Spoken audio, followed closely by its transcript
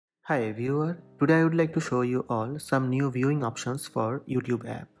Hi viewer, today I would like to show you all some new viewing options for YouTube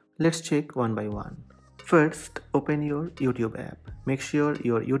app. Let's check one by one. First, open your YouTube app. Make sure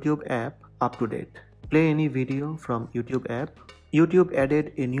your YouTube app up to date. Play any video from YouTube app. YouTube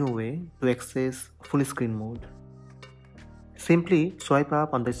added a new way to access full screen mode. Simply swipe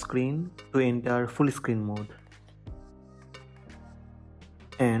up on the screen to enter full screen mode.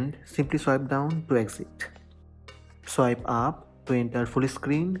 And simply swipe down to exit. Swipe up to enter full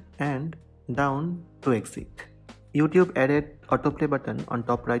screen and down to exit. YouTube added autoplay button on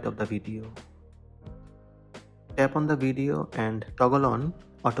top right of the video. Tap on the video and toggle on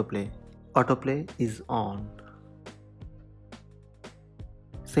autoplay. Autoplay is on.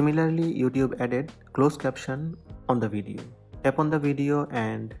 Similarly, YouTube added closed caption on the video. Tap on the video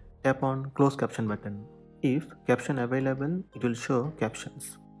and tap on closed caption button. If caption available, it will show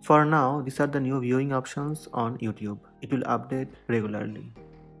captions. For now, these are the new viewing options on YouTube. It will update regularly.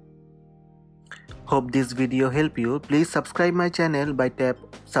 Hope this video helped you. Please subscribe my channel by tap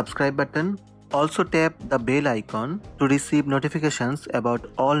subscribe button. Also tap the bell icon to receive notifications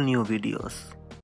about all new videos.